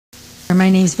My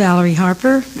name's Valerie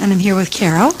Harper, and I'm here with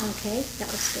Carol. Okay, that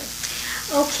was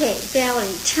good. Okay,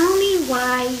 Valerie, tell me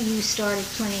why you started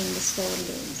playing the Spolin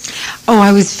Games. Oh,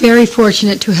 I was very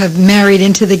fortunate to have married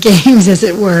into the games, as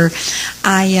it were.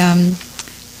 I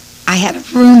had a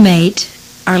roommate,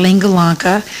 Arlene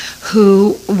Galanka,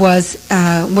 who was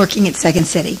working at Second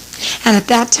City. And at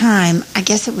that time, I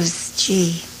guess it was,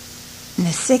 in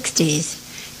the 60s,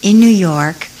 in New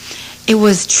York, it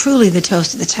was truly the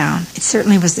toast of the town. It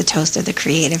certainly was the toast of the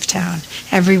creative town.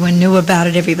 Everyone knew about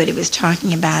it. Everybody was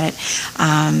talking about it.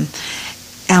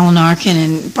 Alan Arkin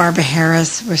and Barbara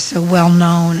Harris were so well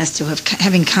known as to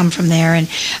having come from there, and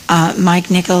Mike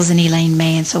Nichols and Elaine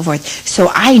May and so forth. So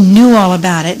I knew all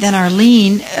about it. Then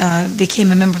Arlene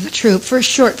became a member of the troupe for a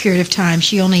short period of time.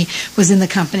 She only was in the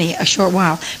company a short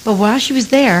while. But while she was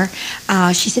there,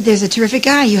 she said, "There's a terrific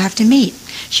guy you have to meet."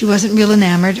 She wasn't real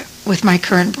enamored with my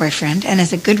current boyfriend, and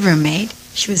as a good roommate,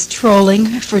 she was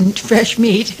trolling for fresh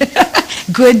meat,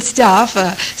 good stuff,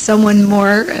 someone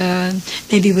more,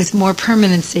 maybe with more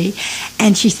permanency.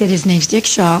 And she said, "His name's Dick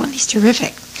Shaw, and he's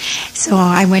terrific." So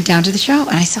I went down to the show,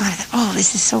 and I saw it. I thought, "Oh,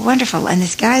 this is so wonderful, and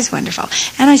this guy's wonderful."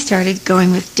 And I started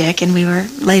going with Dick, and we were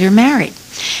later married.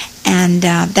 And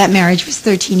that marriage was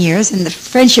 13 years, and the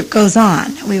friendship goes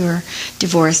on. We were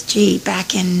divorced,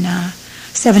 back in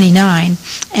 79,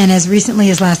 and as recently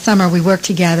as last summer, we worked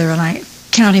together, and I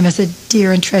count him as a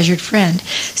dear and treasured friend.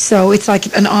 So it's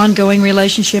like an ongoing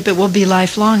relationship. It will be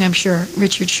lifelong, I'm sure,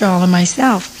 Richard Shaw and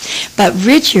myself. But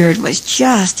Richard was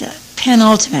just a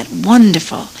penultimate,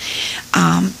 wonderful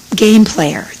game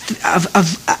player, of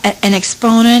an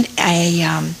exponent,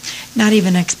 not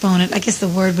even an exponent, I guess the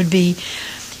word would be,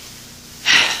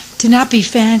 to not be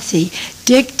fancy.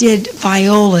 Dick did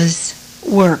Viola's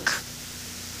work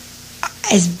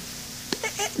as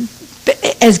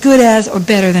good as or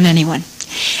better than anyone.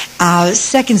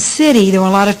 Second City, there were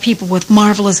a lot of people with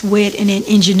marvelous wit and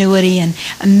ingenuity and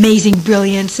amazing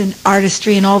brilliance and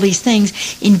artistry and all these things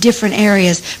in different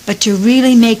areas. But to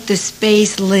really make the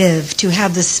space live, to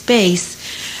have the space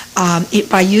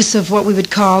by use of what we would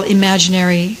call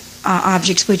imaginary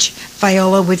objects, which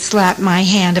Viola would slap my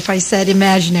hand if I said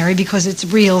imaginary because it's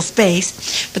real space.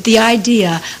 But the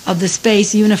idea of the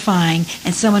space unifying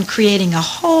and someone creating a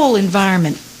whole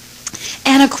environment,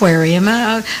 an aquarium,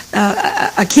 a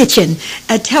kitchen,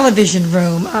 a television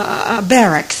room, a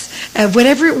barracks,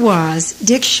 whatever it was,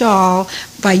 Dick Shaw,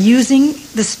 by using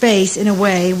the space in a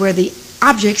way where the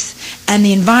objects and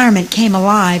the environment came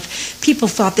alive, people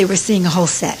thought they were seeing a whole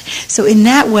set. So in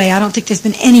that way, I don't think there's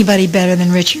been anybody better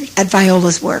than Richard at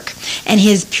Viola's work. And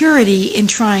his purity in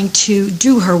trying to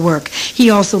do her work. He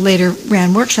also later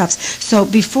ran workshops. So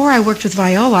before I worked with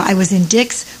Viola, I was in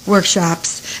Dick's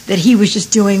workshops that he was just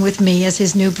doing with me as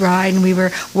his new bride, and we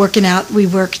were working out. We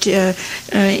worked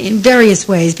in various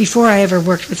ways before I ever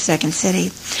worked with Second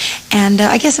City. And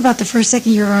I guess about the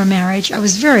second year of our marriage, I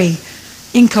was very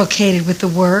inculcated with the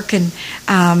work, and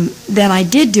then I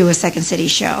did do a Second City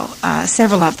show,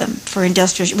 several of them for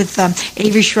industrial, with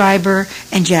Avery Schreiber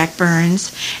and Jack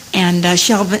Burns, and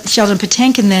Sheldon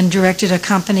Patinkin then directed a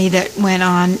company that went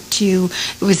on to,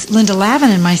 it was Linda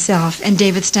Lavin and myself and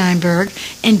David Steinberg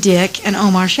and Dick and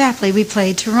Omar Shapley. We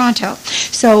played Toronto.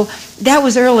 So that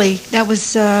was early. That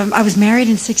was I was married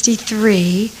in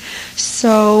 '63,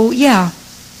 so yeah.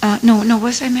 No,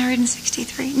 was I married in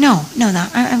 '63? No.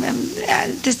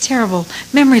 This terrible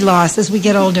memory loss as we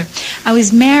get older. I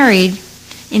was married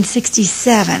in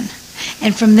 '67,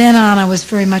 and from then on I was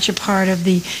very much a part of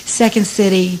the Second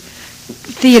City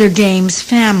Theater Games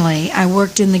family. I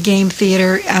worked in the game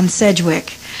theater on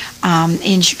Sedgwick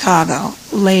in Chicago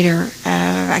later,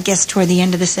 I guess toward the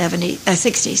end of the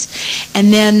 '60s.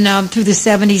 And then through the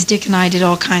 '70s, Dick and I did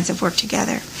all kinds of work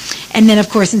together. And then, of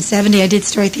course, in '70, I did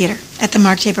Story Theater at the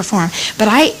Mark Taper Forum. But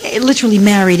I literally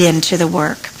married into the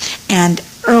work. And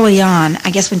early on, I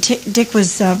guess when Dick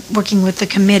was working with the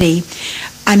committee,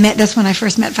 that's when I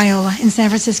first met Viola in San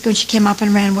Francisco, and she came up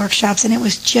and ran workshops, and it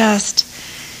was just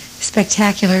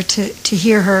spectacular to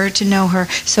hear her, to know her.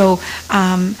 So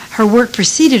her work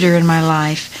preceded her in my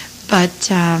life,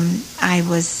 but I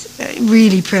was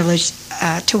really privileged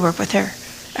to work with her.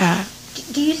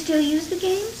 Do you still use the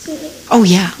games? Oh,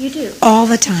 yeah. You do? All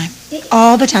the time.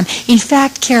 All the time. In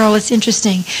fact, Carol, it's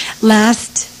interesting.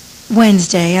 Last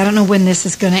Wednesday, I don't know when this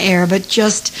is going to air, but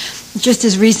just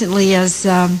as recently as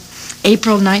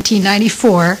April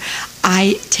 1994,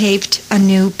 I taped a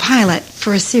new pilot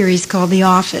for a series called The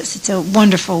Office. It's a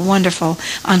wonderful, wonderful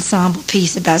ensemble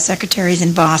piece about secretaries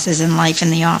and bosses and life in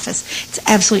the office. It's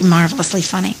absolutely marvelously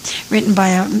funny. Written by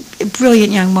a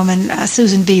brilliant young woman,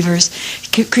 Susan Beavers,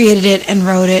 created it and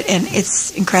wrote it, and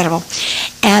it's incredible.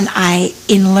 And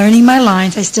in learning my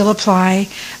lines, I still apply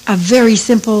a very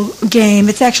simple game.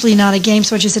 It's actually not a game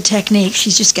so much as a technique.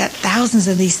 She's just got thousands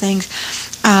of these things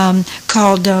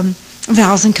called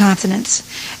vowels and consonants.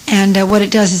 And what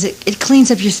it does is it cleans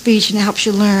up your speech and it helps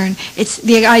you learn.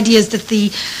 The idea is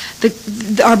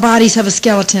that our bodies have a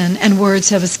skeleton and words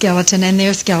have a skeleton, and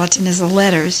their skeleton is the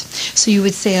letters. So you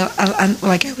would say,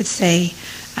 like I would say,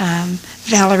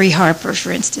 Valerie Harper,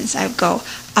 for instance. I would go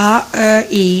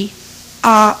A-E,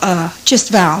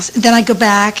 just vowels. Then I'd go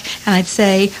back and I'd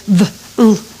say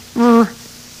V-U-R,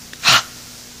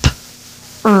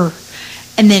 H-P-R,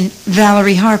 and then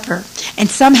Valerie Harper. And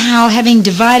somehow, having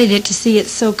divided it to see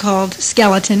its so-called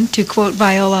skeleton, to quote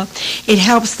Viola, it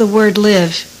helps the word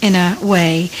live in a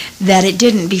way that it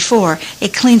didn't before.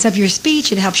 It cleans up your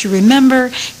speech. It helps you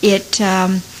remember. It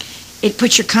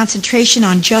puts your concentration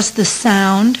on just the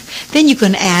sound. Then you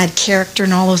can add character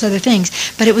and all those other things.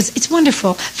 But it's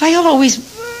wonderful. Viola always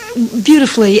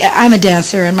beautifully, I'm a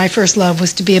dancer, and my first love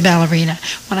was to be a ballerina.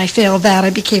 When I failed that,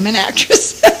 I became an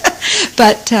actress.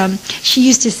 But she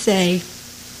used to say,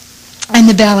 I'm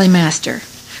the ballet master.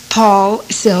 Paul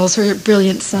Sills, her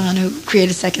brilliant son, who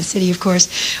created Second City, of course,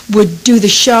 would do the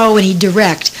show and he'd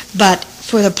direct. But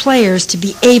for the players to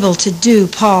be able to do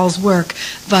Paul's work,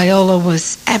 Viola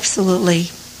was absolutely,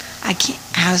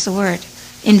 how's the word?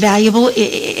 Invaluable?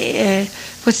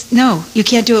 No, you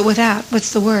can't do it without.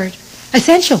 What's the word?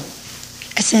 Essential.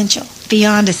 Essential.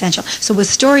 Beyond essential. So with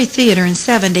Story Theater in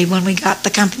 70, when we got the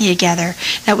company together,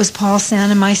 that was Paul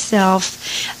Sen and myself,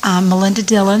 Melinda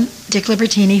Dillon, Dick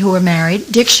Libertini, who were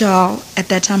married, Dick Shaw, at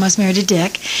that time I was married to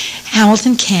Dick,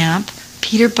 Hamilton Camp,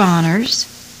 Peter Bonners,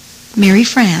 Mary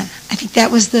Fran. I think that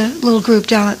was the little group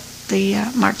down at the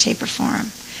Mark Taper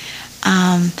Forum.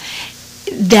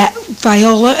 That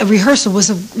Viola rehearsal was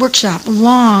a workshop,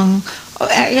 long,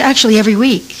 actually every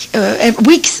week,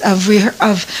 weeks of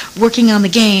working on the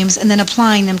games and then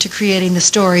applying them to creating the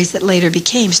stories that later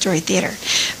became Story Theater.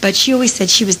 But she always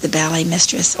said she was the ballet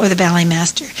mistress or the ballet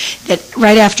master. That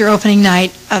right after opening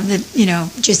night of the,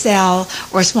 Giselle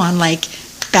or Swan Lake,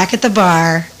 back at the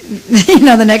bar,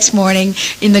 the next morning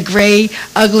in the gray,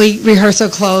 ugly rehearsal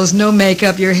clothes, no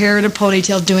makeup, your hair in a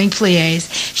ponytail, doing plies.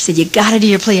 She said, you got to do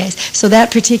your plies. So that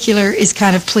particular is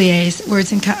kind of plies,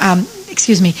 words and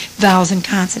vowels and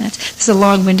consonants. This is a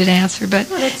long-winded answer, but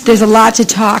there's a lot to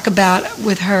talk about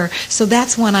with her. So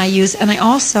that's one I use, and I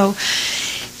also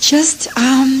just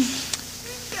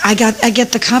I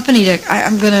get the company to.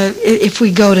 I'm gonna, if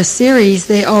we go to series,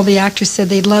 all the actors said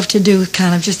they'd love to do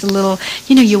kind of just a little.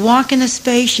 You walk in the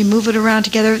space, you move it around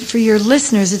together. For your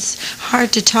listeners, it's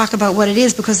hard to talk about what it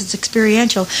is because it's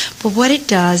experiential. But what it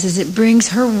does is it brings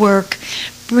her work,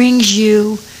 brings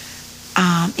you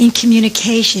in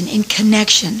communication, in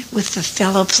connection with the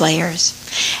fellow players.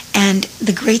 And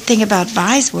the great thing about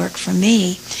Vi's work for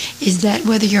me is that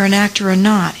whether you're an actor or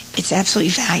not, it's absolutely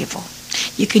valuable.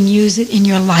 You can use it in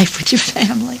your life with your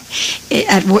family,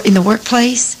 in the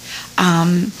workplace.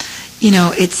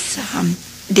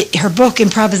 Her book,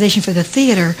 Improvisation for the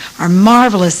Theater, are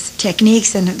marvelous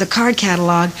techniques, and the card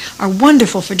catalog are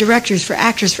wonderful for directors, for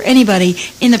actors, for anybody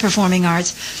in the performing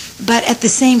arts. But at the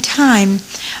same time,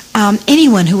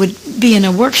 anyone who would be in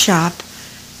a workshop,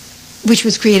 which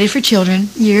was created for children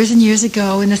years and years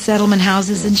ago in the settlement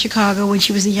houses in Chicago when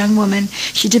she was a young woman,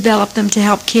 she developed them to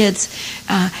help kids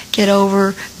get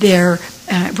over their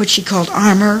what she called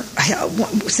armor,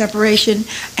 separation,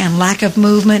 and lack of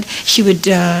movement. She would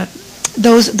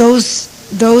those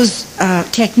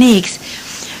techniques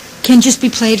can just be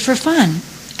played for fun.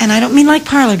 And I don't mean like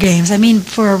parlor games. I mean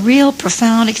for a real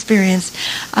profound experience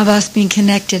of us being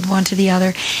connected one to the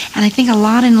other. And I think a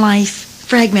lot in life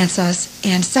fragments us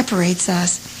and separates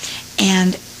us.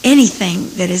 And anything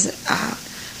that is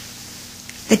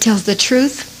that tells the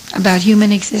truth about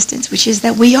human existence, which is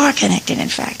that we are connected, in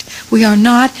fact. We are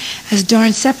not as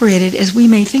darn separated as we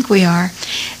may think we are,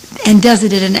 and does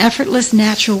it in an effortless,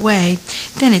 natural way,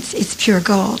 then it's pure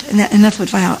gold. And that's what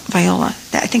Viola,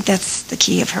 I think that's the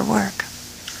key of her work.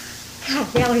 God,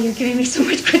 Valerie, you're giving me so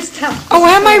much good stuff. Oh,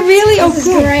 am I really? This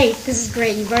is great. This is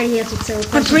great. You've already answered several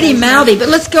questions. I'm pretty mouthy, but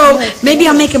let's go. Maybe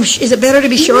I'll make them. Is it better to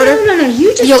be shorter? No.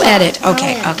 You'll talk. Edit.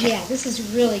 Okay. Yeah, this is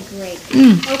really great.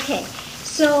 Okay.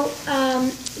 So,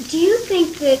 do you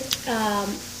think that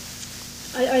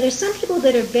are there some people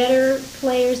that are better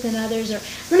players than others? Or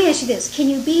let me ask you this: can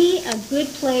you be a good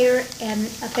player and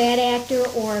a bad actor,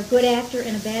 or a good actor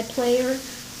and a bad player?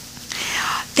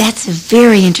 That's a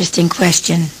very interesting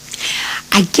question.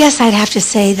 I guess I'd have to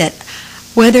say that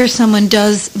whether someone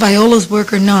does Viola's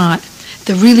work or not,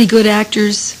 the really good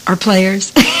actors are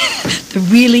players. The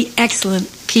really excellent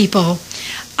people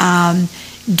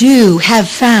do have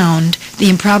found the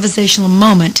improvisational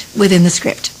moment within the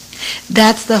script.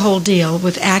 That's the whole deal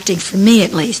with acting, for me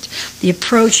at least. The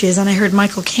approach is, and I heard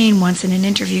Michael Caine once in an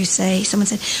interview say, someone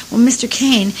said, well, Mr.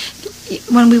 Caine,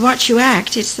 when we watch you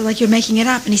act, it's like you're making it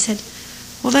up. And he said,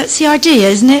 well, that's the idea,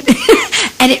 isn't it?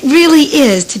 And it really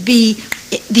is to be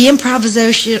the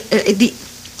improvisation,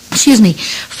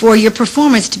 for your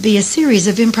performance to be a series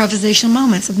of improvisational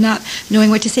moments of not knowing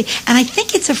what to say. And I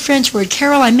think it's a French word.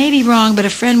 Carol, I may be wrong, but a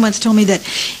friend once told me that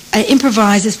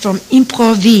improvise is from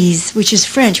improvise, which is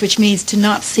French, which means to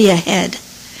not see ahead,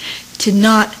 to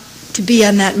be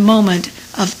on that moment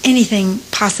of anything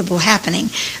possible happening,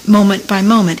 moment by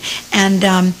moment. And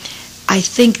I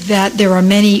think that there are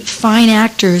many fine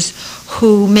actors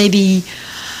who maybe,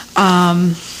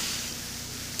 I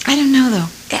don't know though.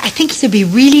 I think to be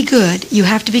really good, you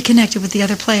have to be connected with the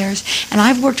other players. And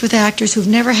I've worked with actors who've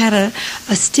never had a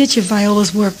stitch of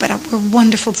Viola's work, but were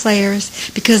wonderful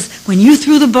players, because when you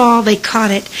threw the ball, they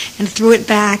caught it and threw it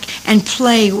back and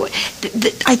play.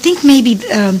 I think maybe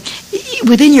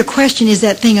within your question is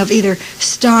that thing of either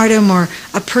stardom or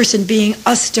a person being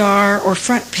a star or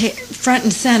front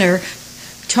and center,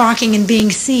 talking and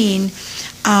being seen.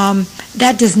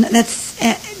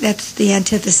 That's the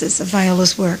antithesis of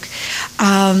Viola's work.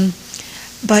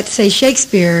 But say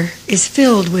Shakespeare is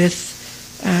filled with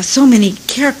so many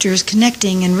characters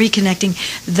connecting and reconnecting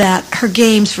that her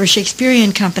games for a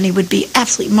Shakespearean company would be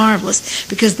absolutely marvelous,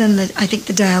 because then I think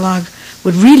the dialogue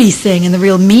would really sing and the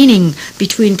real meaning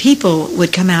between people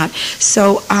would come out.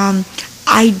 So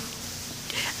I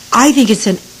think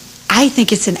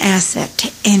it's an asset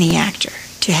to any actor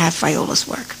to have Viola's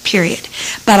work, period.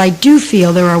 But I do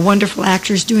feel there are wonderful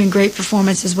actors doing great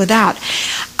performances without.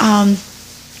 And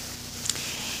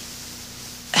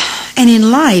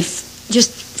in life,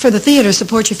 just for the theater,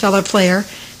 support your fellow player,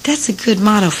 that's a good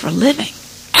motto for living.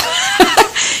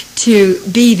 To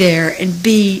be there and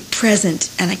be present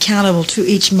and accountable to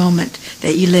each moment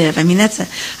that you live. I mean, that's a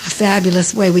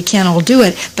fabulous way. We can't all do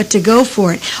it, but to go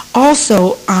for it.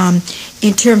 Also,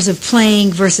 in terms of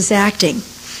playing versus acting,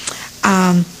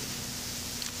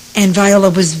 and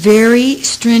Viola was very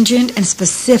stringent and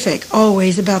specific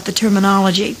always about the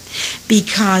terminology,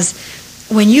 because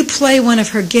when you play one of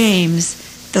her games,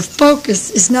 the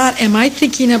focus is not, am I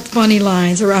thinking up funny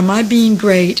lines, or am I being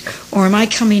great, or am I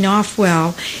coming off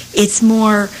well? It's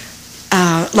more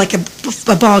like a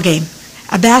ball game.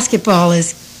 A basketball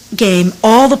game,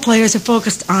 all the players are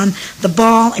focused on the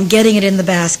ball and getting it in the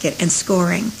basket and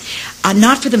scoring.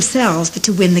 Not for themselves, but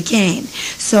to win the game.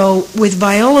 So with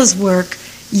Viola's work,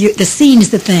 the scene is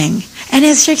the thing. And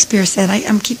as Shakespeare said, I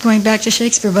keep going back to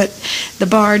Shakespeare, but the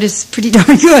bard is pretty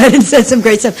darn good and said some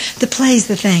great stuff. The play's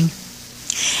the thing.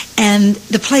 And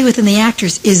the play within the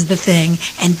actors is the thing,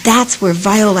 and that's where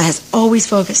Viola has always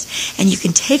focused. And you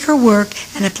can take her work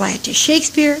and apply it to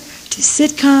Shakespeare, to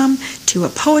sitcom, to a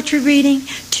poetry reading,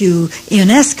 to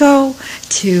Ionesco,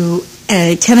 to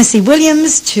Tennessee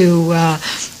Williams, to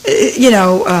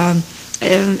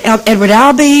Edward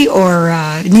Albee or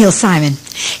Neil Simon,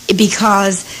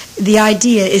 because the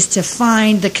idea is to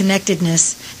find the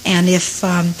connectedness. And if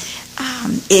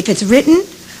it's written,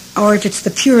 or if it's the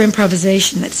pure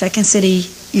improvisation that Second City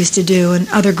used to do and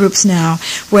other groups now,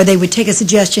 where they would take a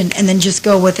suggestion and then just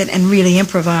go with it and really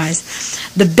improvise.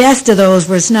 The best of those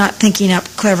was not thinking up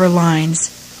clever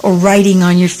lines or writing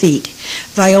on your feet.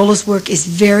 Viola's work is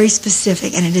very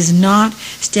specific, and it is not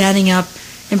standing up.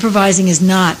 Improvising is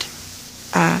not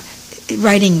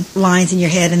writing lines in your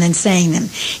head and then saying them.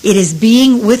 It is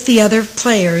being with the other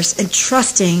players and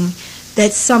trusting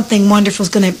that something wonderful is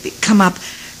going to come up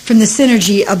from the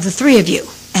synergy of the three of you.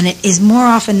 And it is more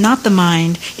often not the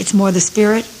mind, it's more the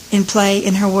spirit in play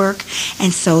in her work.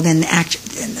 And so then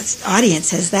the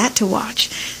audience has that to watch.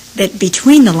 That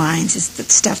between the lines is the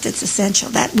stuff that's essential.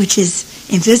 That which is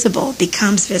invisible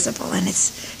becomes visible, and it's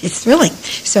thrilling.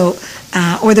 So,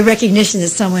 or the recognition that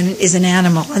someone is an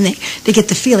animal, and they get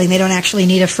the feeling they don't actually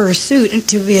need a fur suit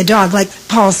to be a dog. Like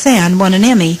Paul Sand won an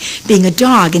Emmy being a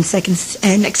dog in Story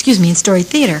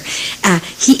Theater.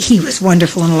 He was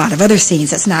wonderful in a lot of other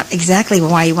scenes. That's not exactly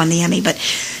why he won the Emmy, but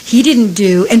he didn't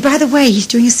do. And by the way, he's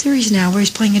doing a series now where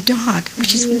he's playing a dog,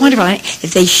 which is wonderful.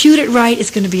 If they shoot it right,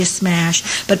 it's going to be a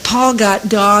smash. But Paul got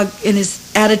dog in his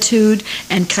attitude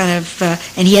and kind of,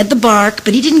 and he had the bark,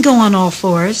 but he didn't go on all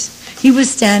fours. He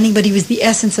was standing, but he was the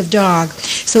essence of dog.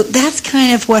 So that's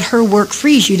kind of what her work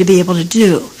frees you to be able to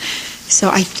do. So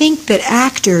I think that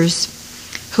actors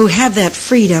who have that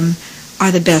freedom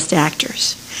are the best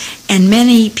actors. And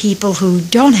many people who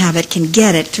don't have it can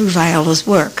get it through Viola's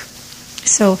work.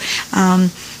 So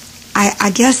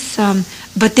I guess,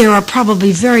 but there are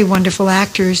probably very wonderful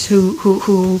actors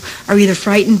who are either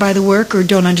frightened by the work or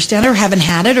don't understand it or haven't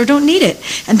had it or don't need it.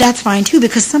 And that's fine too,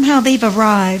 because somehow they've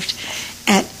arrived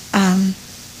at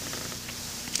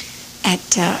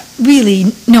really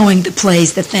knowing the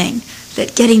play's the thing,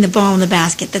 that getting the ball in the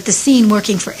basket, that the scene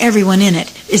working for everyone in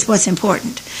it is what's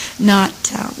important,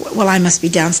 not, well, I must be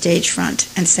downstage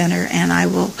front and center, and I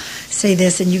will say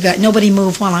this, and you got nobody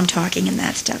move while I'm talking and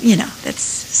that stuff. You know, that's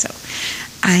so.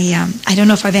 I don't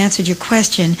know if I've answered your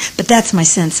question, but that's my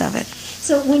sense of it.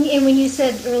 So when you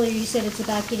said earlier, you said it's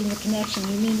about getting the connection.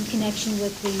 You mean the connection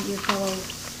with your fellow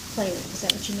player? Is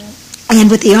that what you meant? And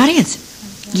with the audience.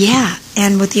 Yeah,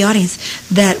 and with the audience,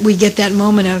 that we get that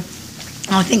moment of,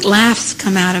 I think laughs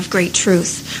come out of great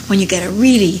truth when you get a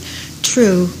really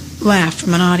true laugh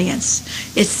from an audience.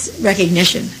 It's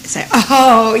recognition. It's like,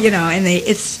 oh, you know, and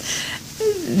it's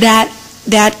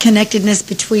that connectedness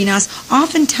between us.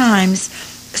 Oftentimes,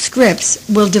 scripts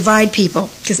will divide people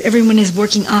because everyone is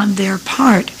working on their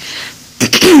part.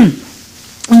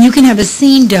 When you can have a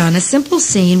scene done, a simple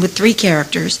scene with 3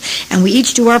 characters, and we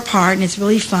each do our part, and it's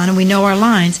really fun, and we know our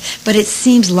lines, but it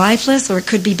seems lifeless, or it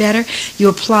could be better, you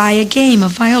apply a game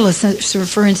of Viola. So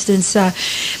for instance,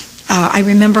 I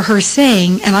remember her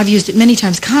saying, and I've used it many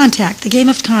times, contact. The game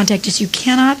of contact is you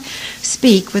cannot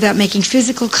speak without making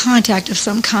physical contact of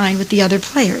some kind with the other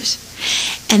players.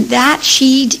 And that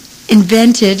she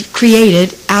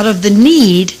created out of the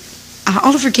need.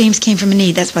 All of her games came from a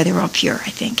need. That's why they were all pure,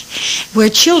 I think. Where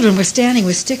children were standing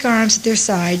with stick arms at their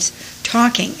sides,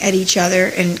 talking at each other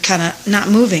and kind of not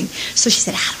moving. So she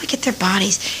said, how do we get their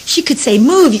bodies? She could say,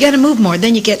 move, you got to move more.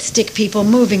 Then you get stick people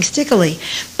moving stickily.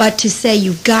 But to say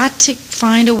you've got to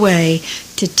find a way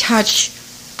to touch,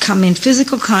 come in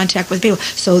physical contact with people.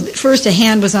 So first a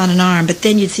hand was on an arm, but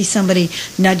then you'd see somebody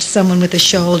nudge someone with a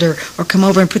shoulder or come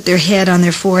over and put their head on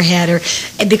their forehead.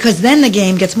 And because then the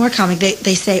game gets more comic.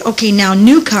 They say, okay, now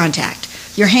new contact.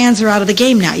 Your hands are out of the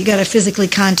game now. You got to physically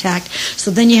contact. So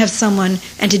then you have someone,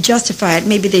 and to justify it,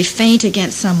 maybe they faint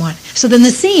against someone. So then the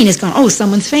scene is gone. Oh,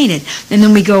 someone's fainted. And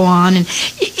then we go on, and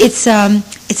it's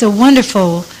a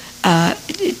wonderful.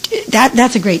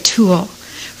 That's a great tool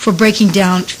for breaking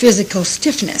down physical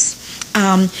stiffness.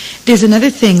 There's another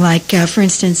thing, like, for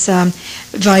instance,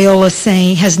 Viola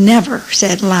has never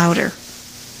said louder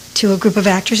to a group of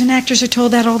actors, and actors are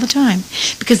told that all the time,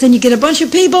 because then you get a bunch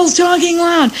of people talking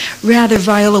loud. Rather,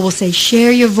 Viola will say,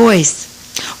 share your voice,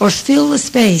 or fill the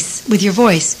space with your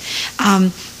voice.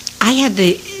 I had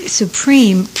the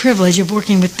supreme privilege of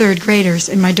working with 3rd graders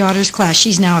in my daughter's class.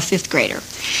 She's now a 5th grader.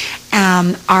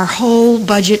 Our whole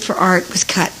budget for art was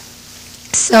cut.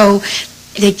 So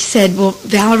they said, well,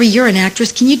 Valerie, you're an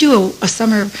actress. Can you do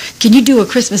can you do a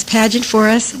Christmas pageant for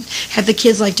us? And have the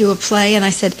kids do a play? And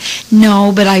I said,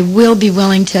 no, but I will be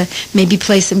willing to maybe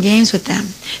play some games with them.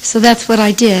 So that's what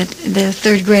I did, the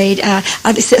 3rd grade.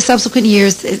 Subsequent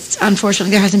years,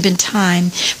 unfortunately, there hasn't been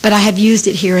time, but I have used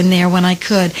it here and there when I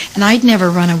could. And I'd never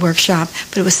run a workshop,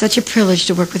 but it was such a privilege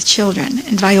to work with children.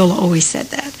 And Viola always said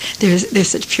that. There's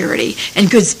such purity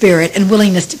and good spirit and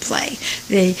willingness to play.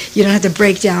 You don't have to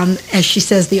break down, as she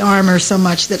says, the armor so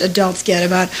much that adults get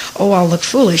about, oh, I'll look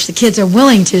foolish. The kids are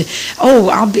willing to,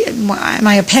 am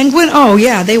I a penguin? Oh,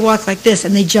 yeah, they walk like this,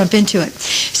 and they jump into it.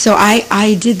 So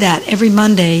I did that every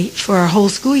Monday for a whole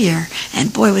school year,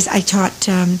 and boy, I taught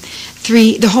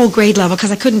the whole grade level,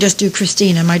 because I couldn't just do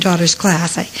Christina, my daughter's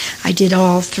class. I did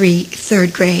all 3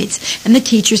 3rd grades, and the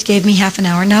teachers gave me half an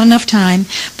hour, not enough time,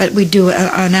 but we'd do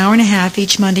an hour and a half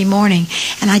each Monday morning.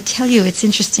 And I tell you, it's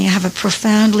interesting. I have a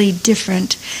profoundly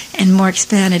different and more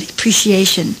expanded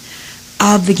appreciation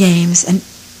of the games,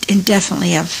 and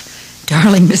definitely of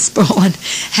darling Miss Spolin,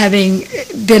 having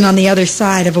been on the other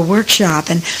side of a workshop.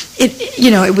 And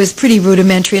it was pretty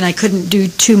rudimentary, and I couldn't do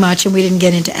too much, and we didn't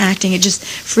get into acting. It just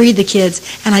freed the kids.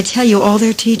 And I tell you, all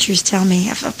their teachers tell me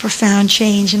of a profound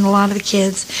change in a lot of the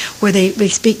kids, where they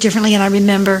speak differently. And I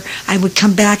remember I would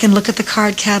come back and look at the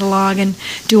card catalog and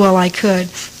do all I could.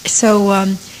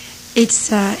 So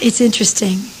it's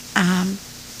interesting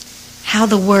how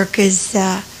the work has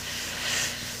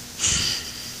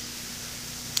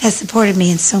supported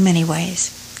me in so many ways.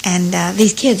 And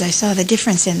these kids, I saw the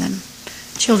difference in them.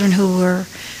 Children who were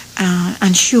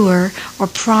unsure, or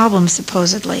problems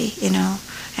supposedly,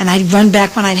 And I'd run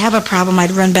back when I'd have a problem.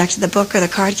 I'd run back to the book or the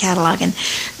card catalog, and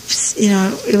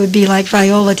it would be like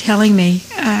Viola telling me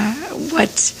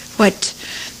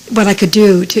what I could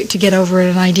do to get over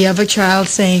an idea of a child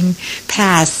saying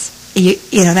pass.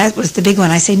 That was the big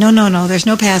one. I say, no, there's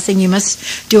no passing. You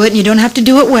must do it, and you don't have to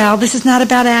do it well. This is not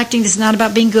about acting. This is not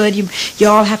about being good. You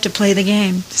all have to play the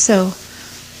game. So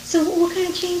what kind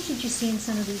of change did you see in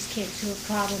some of these kids who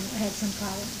had some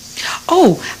problems?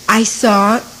 Oh, I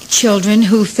saw children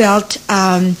who felt,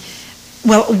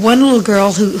 one little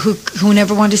girl who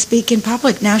never wanted to speak in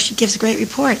public, now she gives great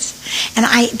reports. And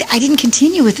I didn't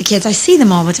continue with the kids. I see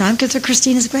them all the time because they're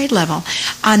Christina's grade level.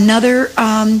 Another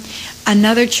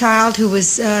child who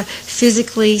was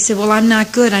physically said, well, I'm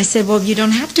not good. I said, well, you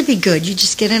don't have to be good. You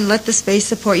just get in and let the space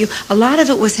support you. A lot of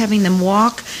it was having them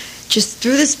walk just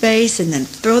through the space and then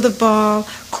throw the ball,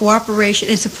 cooperation,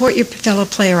 and support your fellow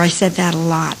player. I said that a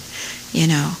lot,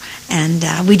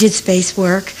 And we did space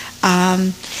work.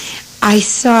 I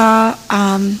saw,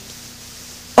 and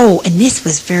this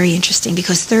was very interesting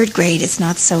because third grade, it's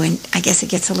not so, I guess it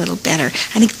gets a little better.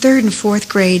 I think third and fourth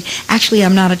grade, actually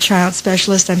I'm not a child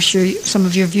specialist, I'm sure some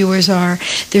of your viewers are.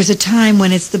 There's a time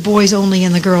when it's the boys only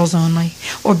and the girls only,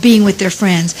 or being with their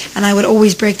friends, and I would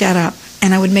always break that up,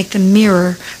 and I would make them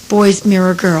mirror, boys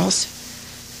mirror girls.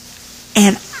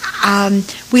 And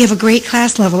we have a great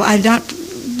class level. I'm not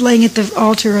laying at the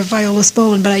altar of Viola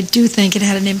Spolin, but I do think it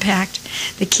had an impact.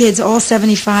 The kids, all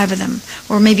 75 of them,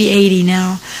 or maybe 80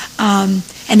 now, and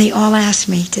they all ask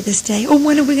me to this day,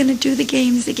 when are we going to do the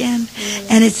games again? Really?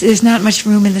 And there's not much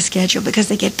room in the schedule because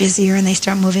they get busier and they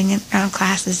start moving around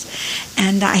classes.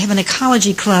 And I have an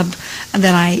ecology club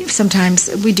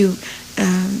that we do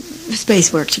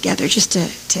space work together just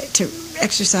to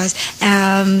exercise.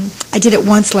 I did it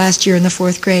once last year in the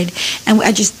fourth grade, and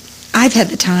I've had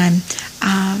the time,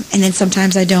 and then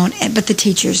sometimes I don't. But the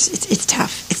teachers, it's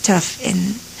tough. It's tough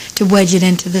to wedge it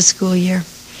into the school year.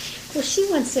 Well, she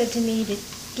once said to me,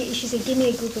 she said, give me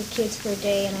a group of kids for a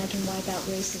day and I can wipe out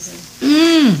racism.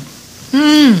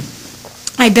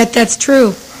 I bet that's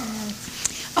true.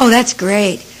 Oh, that's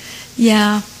great.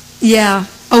 Yeah.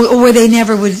 Or they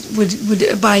never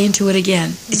would buy into it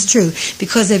again. It's true,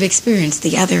 because they've experienced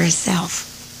the other as self.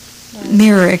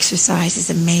 Mirror exercise is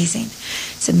amazing.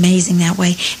 It's amazing that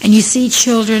way. And you see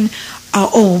children, a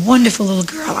wonderful little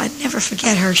girl, I'd never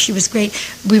forget her, she was great.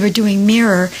 We were doing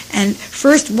mirror, and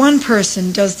first one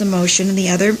person does the motion and the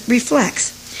other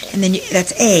reflects. And then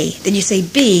that's A. Then you say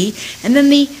B, and then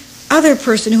the other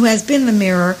person who has been the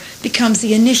mirror becomes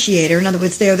the initiator. In other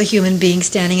words, they're the human being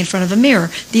standing in front of a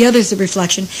mirror. The other's the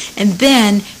reflection. And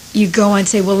then you go and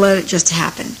say, well, let it just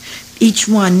happen.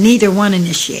 Neither one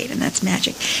initiate, and that's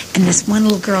magic. And this one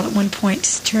little girl at one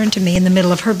point turned to me in the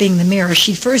middle of her being the mirror.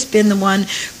 She'd first been the one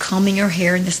combing her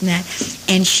hair and this and that,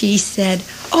 and she said,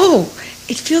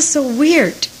 it feels so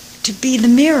weird to be the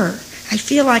mirror. I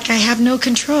feel like I have no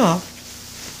control.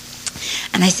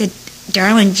 And I said,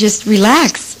 darling, just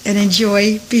relax and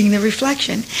enjoy being the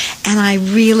reflection. And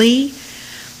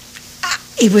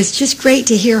it was just great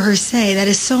to hear her say that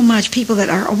is so much. People that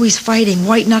are always fighting,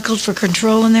 white-knuckled for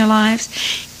control in their lives,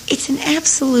 it's an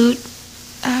absolute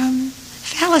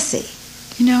fallacy,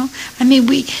 I mean,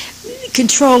 we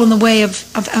control in the way of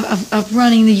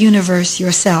running the universe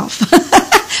yourself.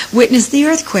 Witness the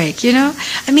earthquake, I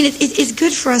mean, it's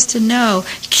good for us to know,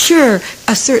 sure,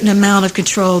 a certain amount of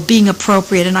control being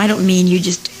appropriate, and I don't mean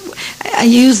I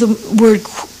use the word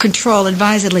control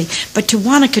advisedly, but to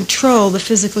want to control the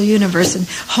physical universe and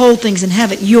hold things and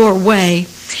have it your way,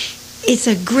 it's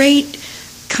a great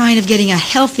kind of getting a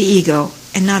healthy ego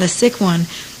and not a sick one.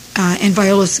 And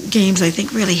Viola's games, I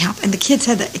think, really help. And the kids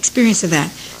had the experience of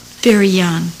that very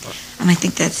young, and I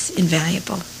think that's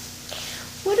invaluable.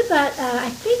 What about,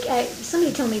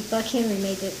 somebody told me Buck Henry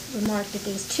made the remark that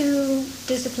there's two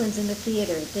disciplines in the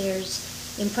theater. There's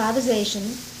improvisation,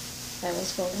 Viola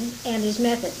Spolin, and there's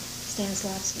method,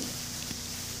 Stanislavski.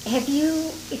 Have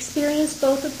you experienced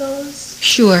both of those?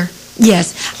 Sure,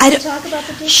 yes. Can you talk about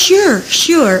the difference?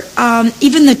 Sure.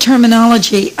 Even the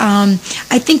terminology. I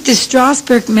think the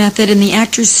Strasberg method in the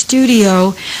actor's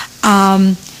studio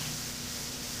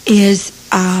is,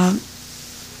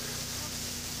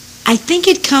 I think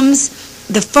it comes,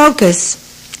 the focus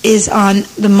is on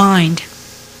the mind.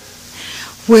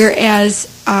 Whereas,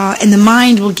 and the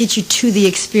mind will get you to the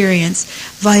experience.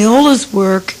 Viola's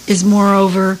work is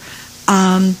moreover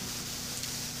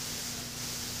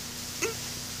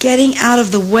getting out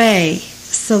of the way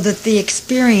so that the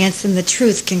experience and the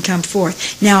truth can come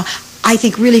forth. Now, I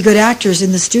think really good actors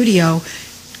in the studio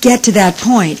get to that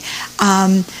point.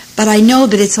 but I know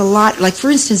that it's a lot. Like,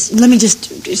 for instance, let me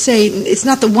just say, it's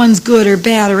not that one's good or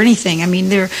bad or anything. I mean,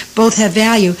 they're both have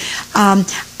value.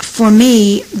 For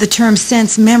me, the term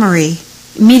sense memory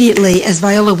immediately, as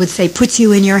Viola would say, puts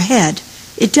you in your head.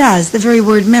 It does. The very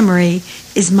word memory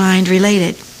is mind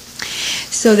related.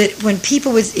 So that when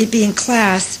people would be in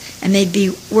class and they'd be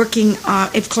working,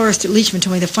 if Clara Leachman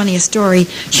told me the funniest story,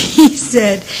 she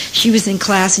said she was in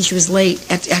class and she was late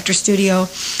at Actor Studio,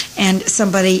 and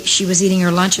she was eating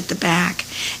her lunch at the back,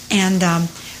 and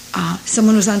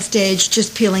someone was on stage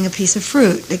just peeling a piece of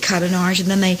fruit. They cut an orange, and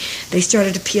then they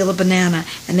started to peel a banana,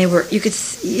 and they were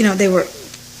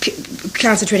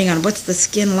concentrating on what's the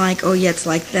skin like, oh yeah, it's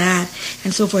like that,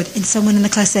 and so forth. And someone in the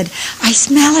class said, I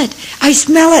smell it, I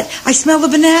smell it, I smell the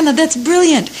banana, that's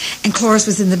brilliant. And Cloris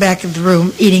was in the back of the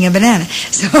room eating a banana.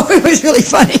 So it was really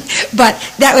funny. But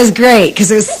that was great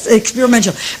because it was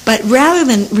experimental. But rather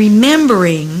than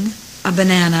remembering a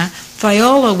banana,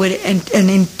 Viola would, and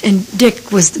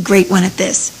Dick was the great one at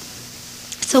this.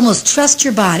 It's almost trust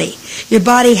your body. Your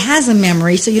body has a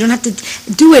memory, so you don't have to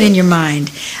do it in your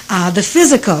mind. The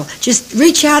physical, just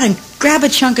reach out and grab a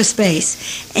chunk of space.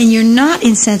 And you're not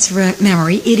in sensory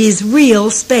memory. It is real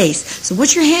space. So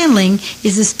what you're handling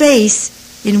is the space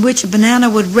in which a banana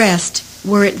would rest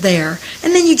were it there.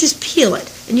 And then you just peel it.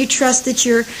 And you trust that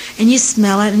and you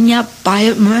smell it, and you buy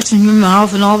it much in your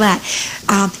mouth and all that.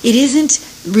 It isn't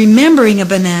remembering a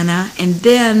banana and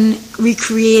then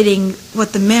recreating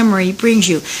what the memory brings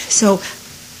you. So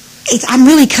I'm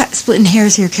really splitting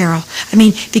hairs here, Carol. I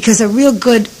mean, because a real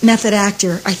good method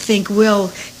actor, I think,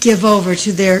 will give over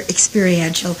to their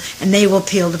experiential, and they will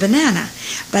peel the banana.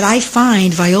 But I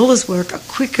find Viola's work a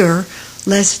quicker,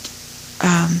 less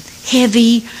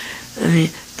heavy,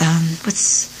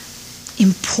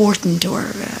 important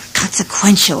or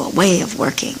consequential way of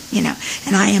working,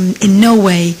 And I am in no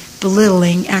way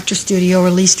belittling Actor Studio or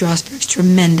Lee Strasberg's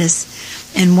tremendous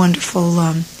and wonderful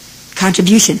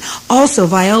contribution. Also,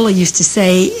 Viola used to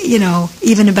say,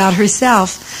 even about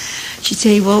herself, she'd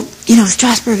say, well,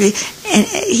 Strasberg, and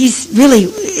he's really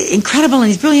incredible and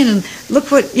he's brilliant, and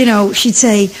look what, she'd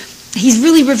say, he's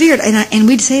really revered. And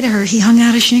we'd say to her, he hung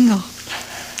out a shingle.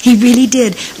 He really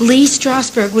did. Lee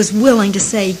Strasberg was willing to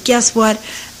say, guess what?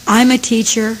 I'm a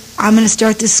teacher. I'm going to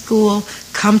start this school.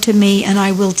 Come to me and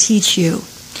I will teach you.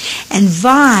 And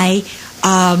Vi,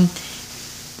 I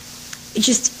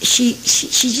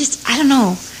don't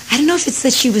know. I don't know if it's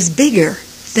that she was bigger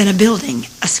than a building,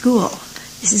 a school.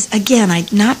 This is, again, I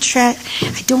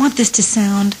don't want this to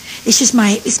sound, it's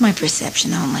my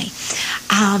perception only.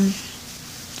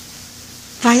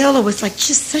 Viola was like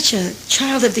just such a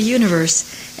child of the universe,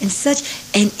 and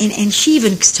she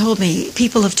even told me,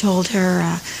 people have told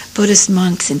her, Buddhist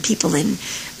monks and people in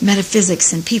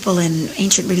metaphysics and people in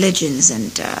ancient religions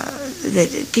and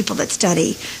the people that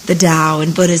study the Tao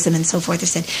and Buddhism and so forth, have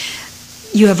said,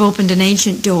 you have opened an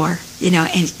ancient door,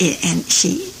 and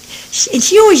she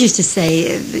always used to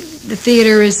say, the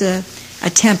theater is a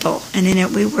temple, and in it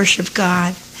we worship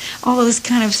God, all those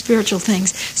kind of spiritual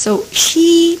things. So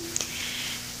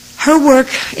her work,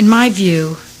 in my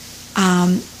view,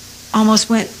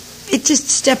 it just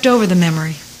stepped over the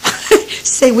memory.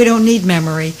 Say we don't need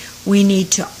memory. We need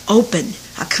to open,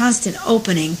 a constant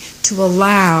opening to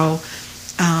allow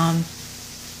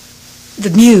the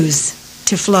muse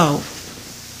to flow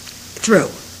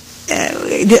through.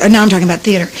 Now I'm talking about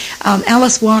theater.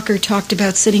 Alice Walker talked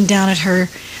about sitting down at her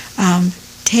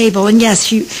table, and yes,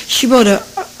 she wrote a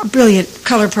brilliant,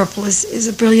 Color Purple is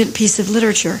a brilliant piece of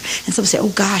literature. And some say, oh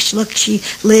gosh, look, she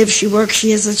lives, she works, she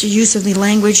has such a use of the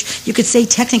language. You could say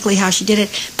technically how she did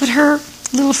it, but her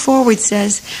little foreword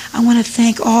says, I want to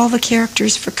thank all the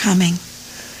characters for coming.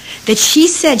 That she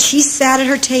said she sat at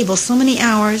her table so many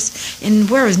hours in,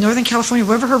 where was Northern California,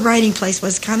 wherever her writing place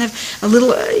was, kind of a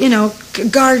little,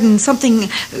 garden, something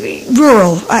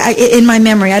rural in my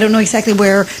memory. I don't know exactly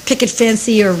where, picket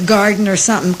fancy or garden or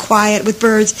something, quiet with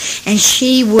birds. And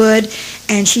she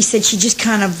said she just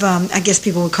kind of, I guess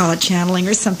people would call it channeling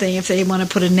or something if they want to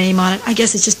put a name on it. I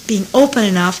guess it's just being open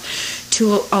enough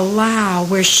to allow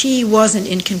where she wasn't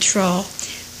in control.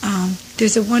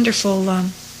 There's a wonderful...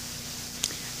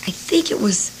 I think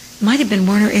might have been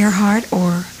Werner Erhard,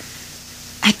 or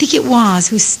I think it was,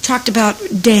 who talked about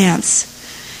dance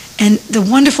and the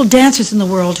wonderful dancers in the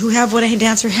world who have what a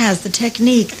dancer has, the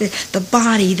technique, the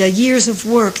body, the years of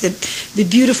work, the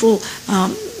beautiful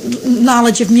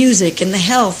knowledge of music and the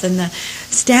health and the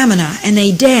stamina, and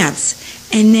they dance.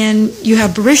 And then you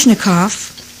have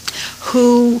Baryshnikov,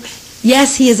 who,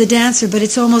 yes, he is a dancer, but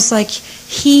it's almost like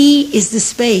he is the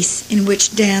space in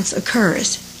which dance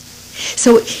occurs.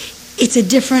 So it's a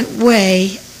different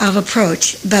way of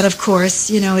approach. But of course,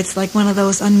 it's like one of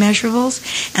those unmeasurables.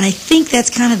 And I think that's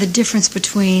kind of the difference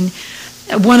between,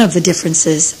 one of the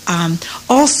differences.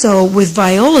 Also, with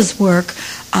Viola's work,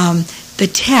 the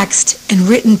text and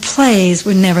written plays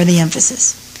were never the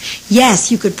emphasis.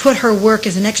 Yes, you could put her work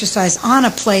as an exercise on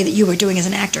a play that you were doing as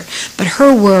an actor, but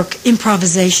her work,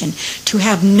 improvisation, to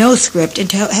have no script and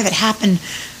to have it happen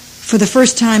for the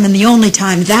first time and the only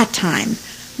time, that's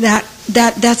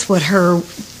what her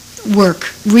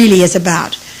work really is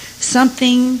about.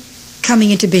 Something coming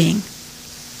into being,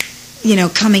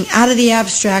 coming out of the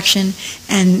abstraction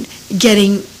and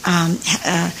getting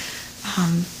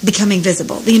becoming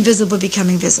visible, the invisible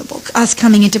becoming visible, us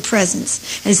coming into presence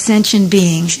as sentient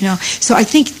beings, So I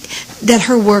think that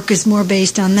her work is more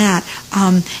based on that.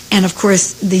 And of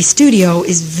course, the studio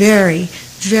is very,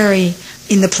 very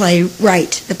in the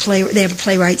playwright. They have a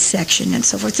playwright section and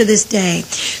so forth to this day.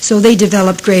 So they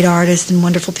developed great artists and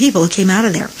wonderful people who came out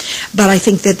of there. But I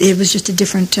think that it was just a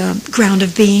different ground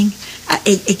of being,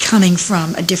 a coming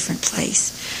from a different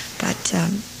place. But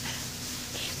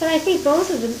I think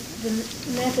both of the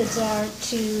methods are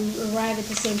to arrive at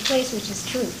the same place, which is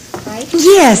truth, right?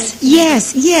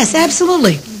 Yes,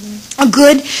 absolutely.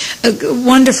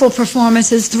 Wonderful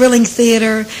performances, thrilling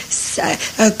theater,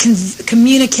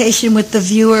 communication with the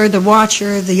viewer, the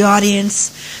watcher, the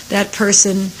audience, that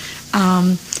person.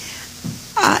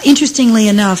 Interestingly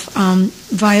enough,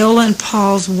 Viola and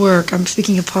Paul's work, I'm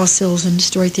speaking of Paul Sills and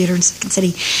Story Theater in Second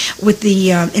City, with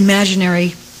the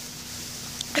imaginary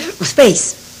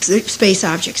space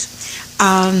objects.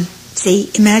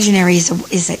 See, imaginary is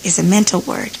a mental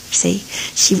word. See,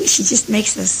 she just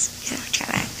makes us try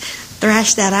to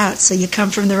thrash that out so you come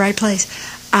from the right place.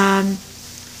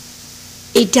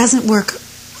 It doesn't work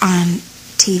on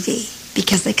TV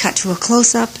because they cut to a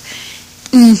close-up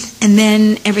and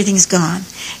then everything's gone.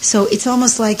 So it's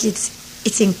almost like it's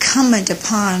incumbent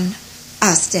upon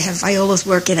us to have Viola's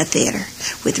work in a theater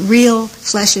with real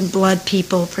flesh and blood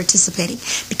people participating,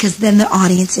 because then the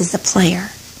audience is the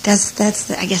player. That's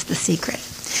I guess the secret,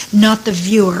 not the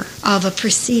viewer of a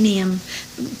proscenium.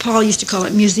 Paul used to call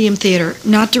it museum theater,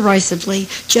 not derisively,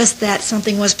 just that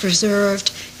something was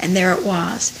preserved and there it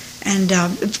was, and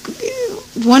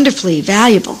wonderfully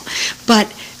valuable,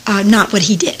 but not what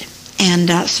he did. And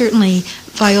certainly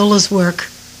Viola's work,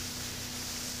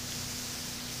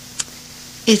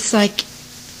 it's like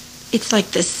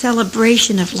the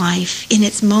celebration of life in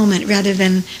its moment rather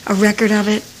than a record of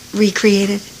it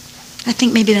recreated. I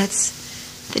think maybe that's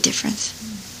the difference.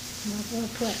 Well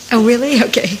put. Oh, really?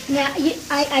 Okay. Now,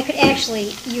 I could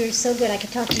actually, you're so good, I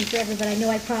could talk to you forever, but I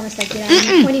know I promised I'd get out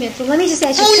in 20 minutes. So let me just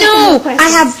ask you a couple more questions. I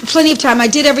have plenty of time. I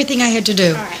did everything I had to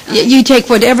do. All right. You take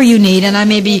whatever you need, and I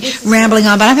may be rambling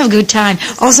on, but I'm having a good time.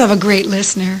 Also have a great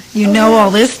listener. You know all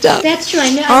this stuff. That's true.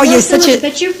 I know. Oh, you're such a...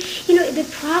 But the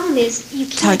problem is you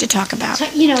can't... It's hard to talk about.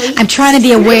 I'm trying to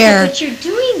be aware. But you're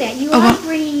doing that. You are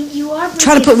bringing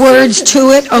try to put words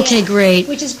to it? Okay, great.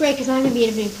 Which is great, because I'm going to be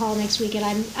interviewing Paul next week, and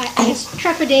I have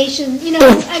trepidation,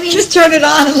 Just turn it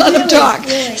on and let him talk.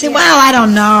 Really, say, well, I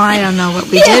don't know what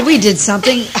we did. We did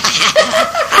something.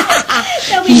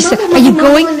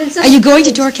 Are you going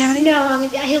to Door County? No,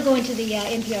 he'll go into the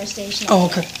NPR station. Oh,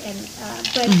 okay.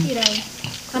 But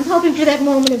I'm hoping for that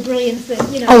moment of brilliance that,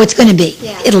 Oh, it's going to be.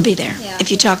 Yeah. It'll be there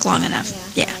if you Yeah. talk long enough.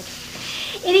 Yeah. Right.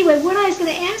 Anyway, what I was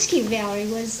going to ask you, Valerie,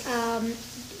 was,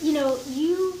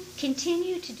 you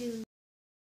continue to do